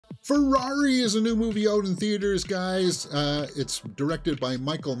Ferrari is a new movie out in theaters, guys. It's directed by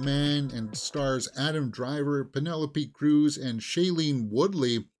Michael Mann and stars Adam Driver, Penelope Cruz, and Shailene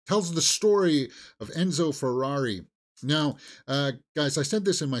Woodley. Tells the story of Enzo Ferrari. Now, guys, I said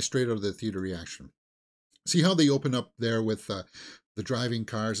this in my straight out of the theater reaction. See how they open up there with the driving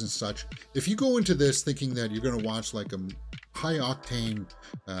cars and such. If you go into this thinking that you're going to watch like a high octane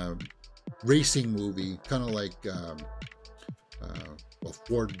racing movie, kind of like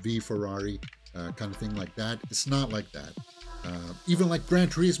Ford v Ferrari, kind of thing like that, it's not like that. Even like Gran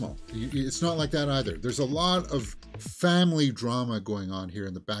Turismo, it's not like that either. There's a lot of family drama going on here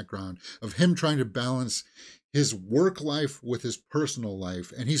in the background of him trying to balance his work life with his personal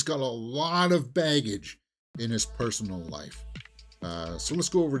life, and he's got a lot of baggage in his personal life. So let's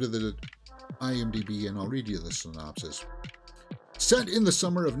go over to the IMDb and I'll read you the synopsis. Set in the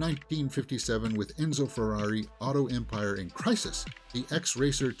summer of 1957 with Enzo Ferrari, auto empire in crisis, the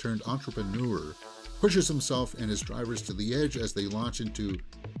ex-racer turned entrepreneur pushes himself and his drivers to the edge as they launch into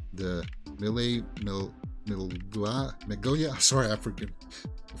the Miglia. Sorry, I forget.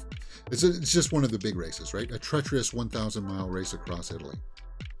 It's just one of the big races, right? A treacherous 1,000-mile race across Italy.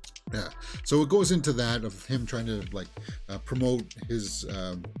 Yeah, so it goes into that of him trying to like promote his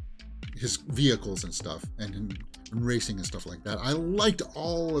vehicles and stuff, and racing and stuff like that. I liked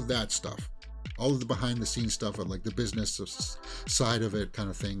all of that stuff, all of the behind-the-scenes stuff, of like the business side of it, kind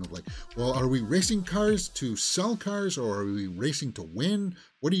of thing. Of like, well, are we racing cars to sell cars, or are we racing to win?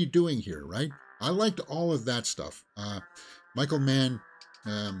 What are you doing here, right? I liked all of that stuff. Michael Mann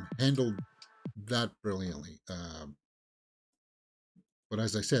handled that brilliantly. But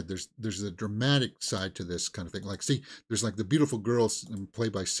as I said, there's a dramatic side to this kind of thing. Like, see, there's like the beautiful girls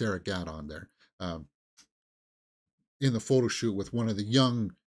played by Sarah Gatt on there in the photo shoot with one of the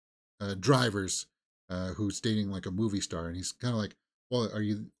young drivers who's dating like a movie star. And he's kind of like, well, are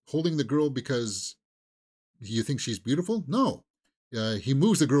you holding the girl because you think she's beautiful? No. He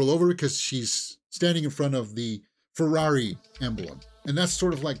moves the girl over because she's standing in front of the Ferrari emblem. And that's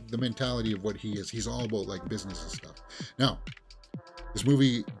sort of like the mentality of what he is. He's all about like business and stuff. Now, this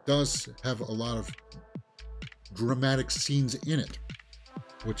movie does have a lot of dramatic scenes in it,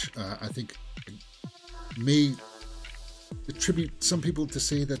 which I think may attribute some people to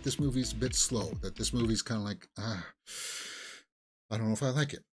say that this movie's a bit slow, that this movie's kind of like, I don't know if I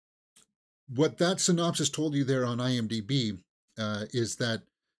like it. What that synopsis told you there on IMDb is that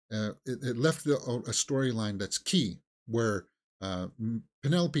it left a storyline that's key, where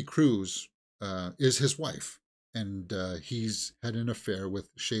Penelope Cruz is his wife. And he's had an affair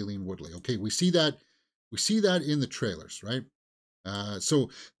with Shailene Woodley. Okay, we see that in the trailers, right? So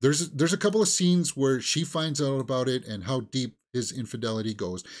there's a couple of scenes where she finds out about it and how deep his infidelity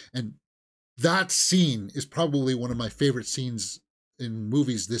goes, and that scene is probably one of my favorite scenes in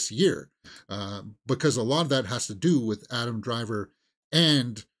movies this year, because a lot of that has to do with Adam Driver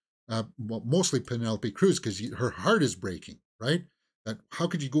and well, mostly Penelope Cruz, because her heart is breaking, right? That how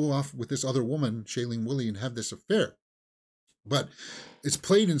could you go off with this other woman, Shailene Woodley, and have this affair? But it's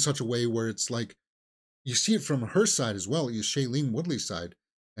played in such a way where it's like, you see it from her side as well, is Shailene Woodley's side.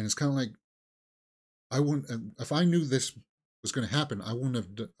 And it's kind of like, I wouldn't, if I knew this was going to happen, I wouldn't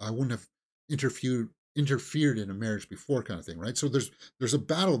have interfered in a marriage before, kind of thing, right? So there's a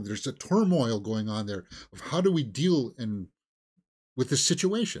battle, there's a turmoil going on there of how do we deal with this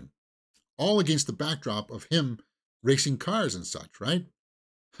situation, all against the backdrop of him racing cars and such, right?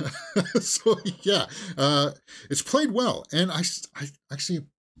 So yeah, it's played well, and I actually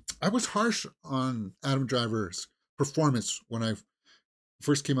was harsh on Adam Driver's performance when I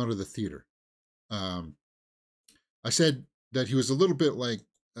first came out of the theater. I said that he was a little bit like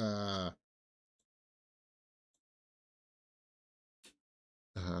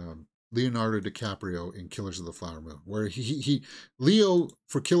Leonardo DiCaprio in Killers of the Flower Moon, where Leo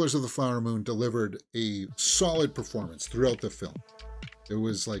for Killers of the Flower Moon delivered a solid performance throughout the film. It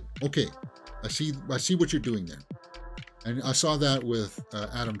was like, okay, I see what you're doing there. And I saw that with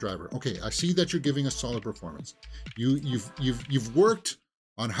Adam Driver. Okay, I see that you're giving a solid performance. You've worked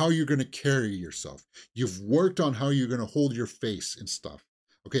on how you're going to carry yourself. You've worked on how you're going to hold your face and stuff.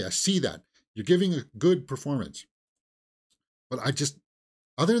 Okay, I see that. You're giving a good performance. But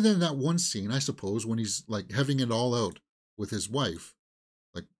other than that one scene, I suppose, when he's like having it all out with his wife,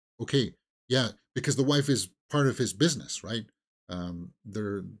 like, okay, yeah, because the wife is part of his business, right?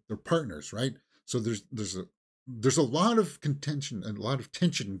 They're partners, right? So there's a lot of contention and a lot of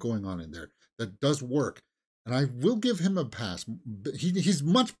tension going on in there that does work, and I will give him a pass. He's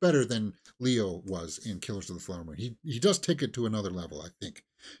much better than Leo was in Killers of the Flower Moon. He does take it to another level, I think.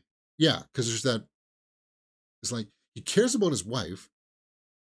 Yeah, because it's like he cares about his wife,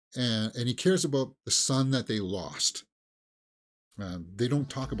 and he cares about the son that they lost. They don't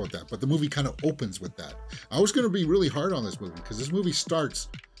talk about that, but the movie kind of opens with that. I was going to be really hard on this movie because this movie starts,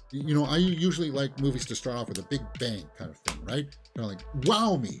 you know, I usually like movies to start off with a big bang kind of thing, right? Kind of like,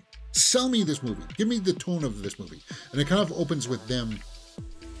 wow me, sell me this movie, give me the tone of this movie. And it kind of opens with them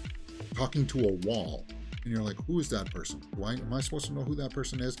talking to a wall. And you're like, who is that person? Am I supposed to know who that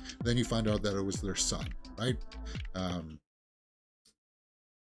person is? Then you find out that it was their son, right? And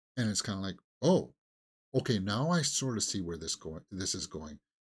it's kind of like, oh, okay, now I sort of see where this is going.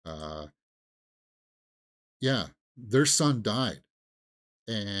 Yeah, their son died,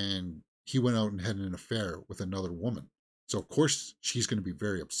 and he went out and had an affair with another woman. So of course she's going to be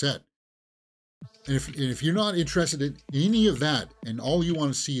very upset. And if you're not interested in any of that, and all you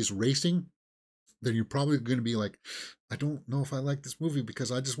want to see is racing, then you're probably going to be like, I don't know if I like this movie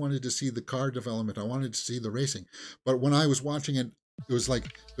because I just wanted to see the car development. I wanted to see the racing. But when I was watching it, it was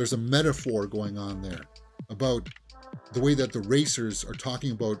like there's a metaphor going on there about the way that the racers are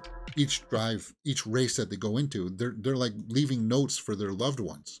talking about each race that they go into. They're like leaving notes for their loved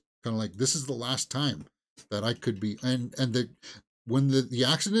ones. Kind of like, this is the last time that I could be. And when the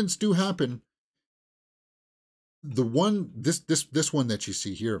accidents do happen, the one, this one that you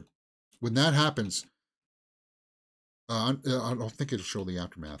see here, when that happens, I don't think it'll show the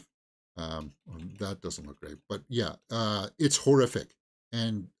aftermath. That doesn't look great, but yeah, it's horrific.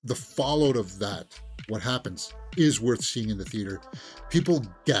 And the fallout of that, what happens, is worth seeing in the theater. People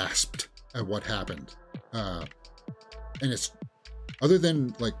gasped at what happened. And it's, other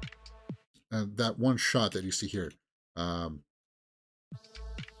than like that one shot that you see here,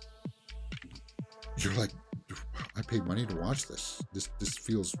 you're like, I paid money to watch this. This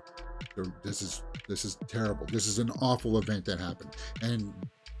feels, this is terrible. This is an awful event that happened. And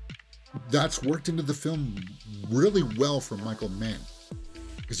that's worked into the film really well for Michael Mann,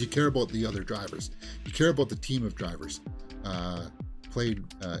 because you care about the other drivers. You care about the team of drivers, played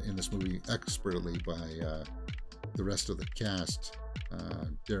in this movie expertly by the rest of the cast.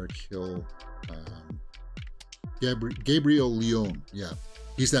 Derek Hill, Gabriel Leone, yeah.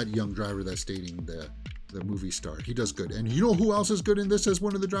 He's that young driver that's dating the movie star. He does good. And you know who else is good in this as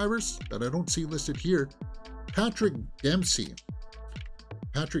one of the drivers that I don't see listed here? Patrick Dempsey.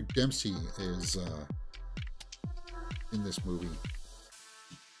 Patrick Dempsey is in this movie.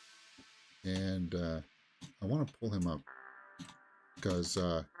 And I want to pull him up because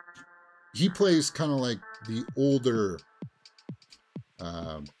he plays kind of like the older,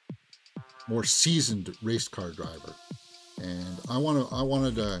 more seasoned race car driver. And I want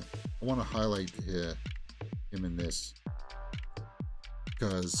to highlight him in this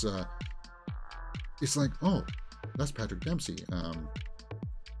because it's like, oh, that's Patrick Dempsey.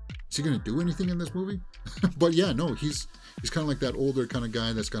 Is he going to do anything in this movie? But yeah, no, he's kind of like that older kind of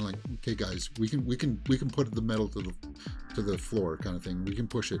guy that's kind of like, okay, guys, we can put the metal to the floor kind of thing. We can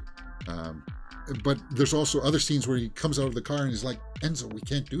push it. But there's also other scenes where he comes out of the car and he's like, Enzo, we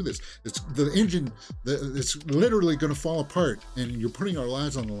can't do this. It's the engine, it's literally going to fall apart and you're putting our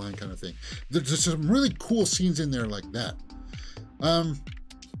lives on the line kind of thing. There's some really cool scenes in there like that.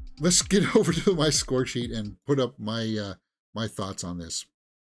 Let's get over to my score sheet and put up my my thoughts on this.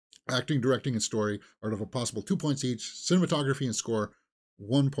 Acting, directing, and story are of a possible 2 points each. Cinematography and score,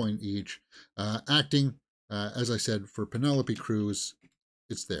 1 point each. Acting, as I said, for Penelope Cruz,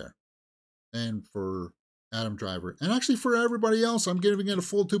 it's there. And for Adam Driver, and actually for everybody else, I'm giving it a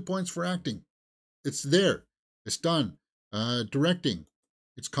full 2 points for acting. It's there. It's done. Directing,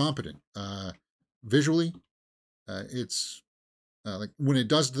 it's competent. Visually, it's like when it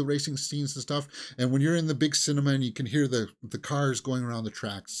does the racing scenes and stuff, and when you're in the big cinema and you can hear the cars going around the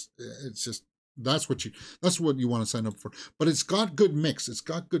tracks, it's just, that's what you want to sign up for. But it's got good mix. It's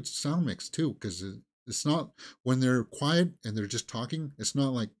got good sound mix too, because it's not, when they're quiet and they're just talking, it's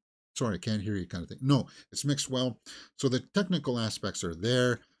not like, sorry, I can't hear you kind of thing. No, it's mixed well. So the technical aspects are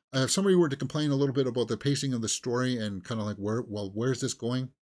there. If somebody were to complain a little bit about the pacing of the story and kind of like, where's this going?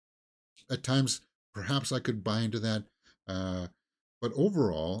 At times, perhaps I could buy into that. But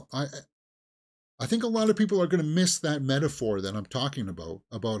overall, I think a lot of people are going to miss that metaphor that I'm talking about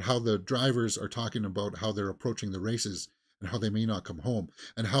how the drivers are talking about how they're approaching the races and how they may not come home,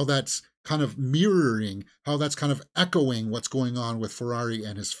 and how that's kind of mirroring, how that's kind of echoing what's going on with Ferrari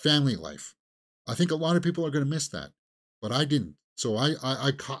and his family life. I think a lot of people are going to miss that, but I didn't. So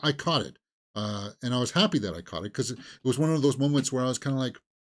I caught it, and I was happy that I caught it, because it was one of those moments where I was kind of like,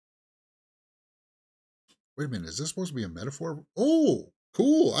 wait a minute, is this supposed to be a metaphor? Oh,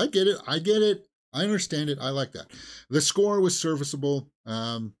 cool, I get it, I understand it, I like that. The score was serviceable,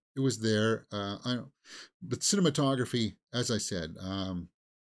 it was there, but cinematography, as I said,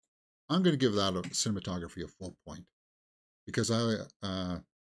 I'm going to give that a cinematography a full point because it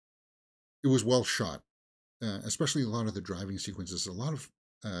was well shot, especially a lot of the driving sequences, a lot of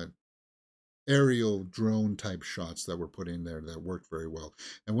aerial drone type shots that were put in there that worked very well.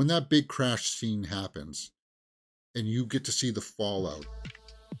 And when that big crash scene happens and you get to see the fallout,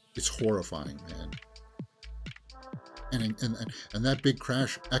 it's horrifying, man. And that big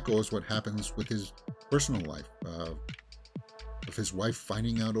crash echoes what happens with his personal life, of his wife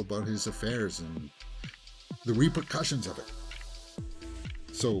finding out about his affairs and the repercussions of it.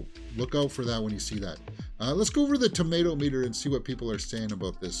 So look out for that when you see that. Let's go over the tomato meter and see what people are saying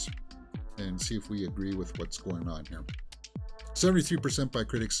about this and see if we agree with what's going on here. 73% by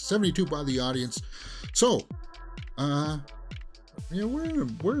critics, 72% by the audience. So, yeah, we're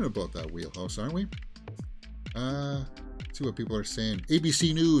in about that wheelhouse, aren't we? See what people are saying.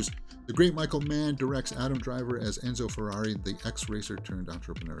 ABC News. The great Michael Mann directs Adam Driver as Enzo Ferrari, the ex-racer turned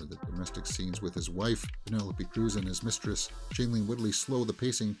entrepreneur. The domestic scenes with his wife, Penelope Cruz, and his mistress, Shailene Woodley, slow the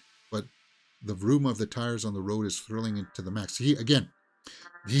pacing, but the vroom of the tires on the road is thrilling into the max. He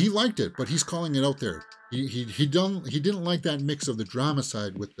liked it, but he's calling it out there. He didn't like that mix of the drama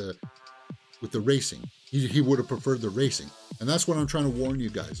side with the racing. He would have preferred the racing, and that's what I'm trying to warn you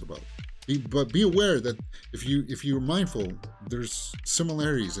guys about. But be aware that if you're mindful, there's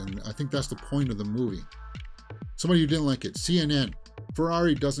similarities, and I think that's the point of the movie. Somebody who didn't like it, CNN.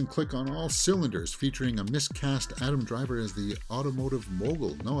 Ferrari doesn't click on all cylinders, featuring a miscast Adam Driver as the automotive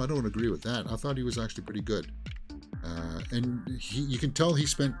mogul. No, I don't agree with that. I thought he was actually pretty good. And you can tell he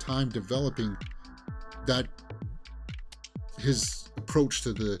spent time developing his approach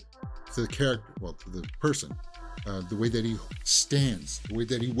to the character, well, to the person, the way that he stands, the way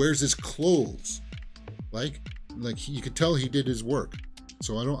that he wears his clothes, like you could tell he did his work.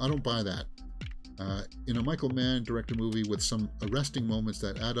 So I don't buy that. In a Michael Mann directed movie with some arresting moments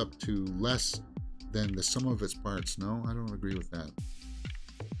that add up to less than the sum of its parts. No, I don't agree with that.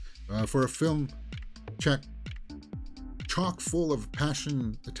 For a film chock full of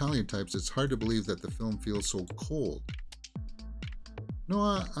passion Italian types, it's hard to believe that the film feels so cold. No,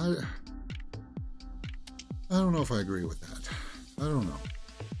 I don't know if I agree with that. I don't know.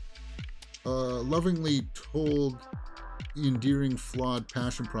 Lovingly told, endearing, flawed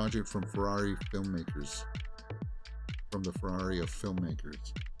passion project from Ferrari filmmakers. From the Ferrari of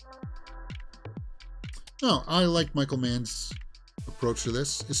filmmakers. No, I like Michael Mann's approach to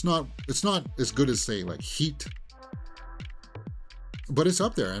this. It's not as good as, say, like Heat, but it's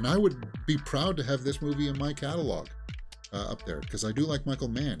up there, and I would be proud to have this movie in my catalog up there, because I do like Michael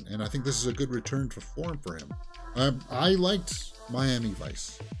Mann, and I think this is a good return to form for him. I liked Miami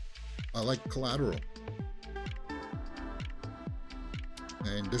Vice. I like Collateral.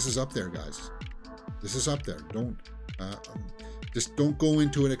 And this is up there, guys. This is up there. Just don't go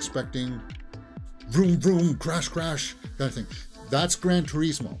into it expecting vroom, vroom, crash, crash, kind of thing. That's Gran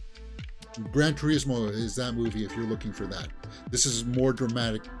Turismo. Gran Turismo is that movie if you're looking for that. This is more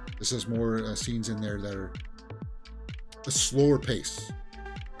dramatic. This has more scenes in there that are a slower pace.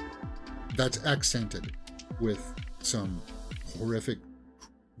 That's accented with some horrific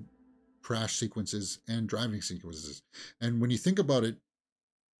crash sequences and driving sequences. And when you think about it,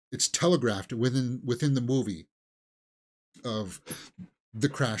 it's telegraphed within the movie of the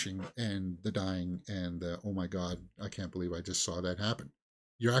crashing and the dying and the, oh my God, I can't believe I just saw that happen.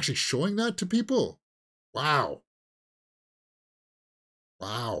 You're actually showing that to people? Wow.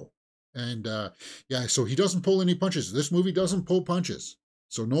 Wow. And yeah, so he doesn't pull any punches. This movie doesn't pull punches.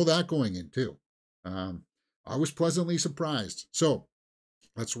 So know that going in too. I was pleasantly surprised. So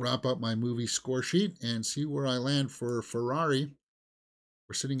let's wrap up my movie score sheet and see where I land for Ferrari.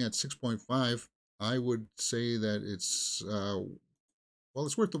 We're sitting at 6.5. I would say that it's, well,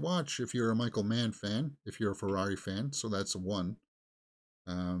 it's worth the watch if you're a Michael Mann fan, if you're a Ferrari fan. So that's a 1.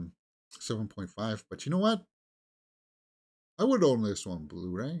 7.5. But you know what? I would own this one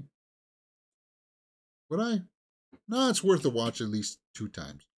Blu-ray. Would I? No, it's worth the watch at least 2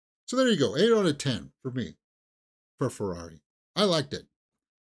 times. So there you go. 8 out of 10 for me, for Ferrari. I liked it.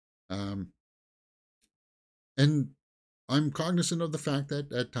 And I'm cognizant of the fact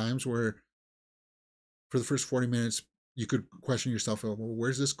that at times where for the first 40 minutes, you could question yourself, well,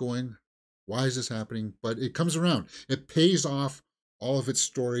 where's this going? Why is this happening? But it comes around. It pays off all of its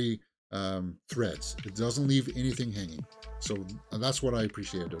story threads. It doesn't leave anything hanging. So that's what I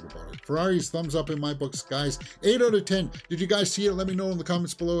appreciated about it. Ferrari's thumbs up in my books, guys. 8 out of 10. Did you guys see it? Let me know in the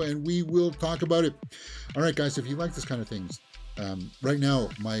comments below and we will talk about it. All right, guys, if you like this kind of things, right now,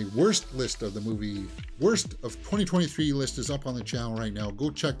 my worst list of the movie, worst of 2023 list is up on the channel right now. Go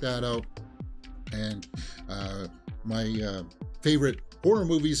check that out. And my favorite horror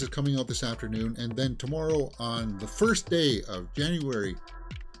movies is coming out this afternoon. And then tomorrow, on the first day of January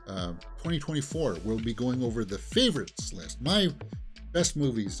 2024, we'll be going over the favorites list, my best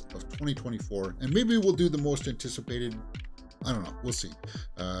movies of 2024. And maybe we'll do the most anticipated. I don't know. We'll see.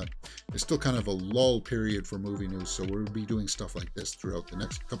 It's still kind of a lull period for movie news, so we'll be doing stuff like this throughout the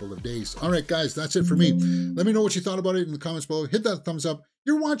next couple of days. All right, guys, that's it for me. Let me know what you thought about it in the comments below. Hit that thumbs up.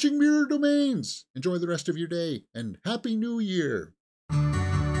 You're watching Mirror Domains. Enjoy the rest of your day, and Happy New Year.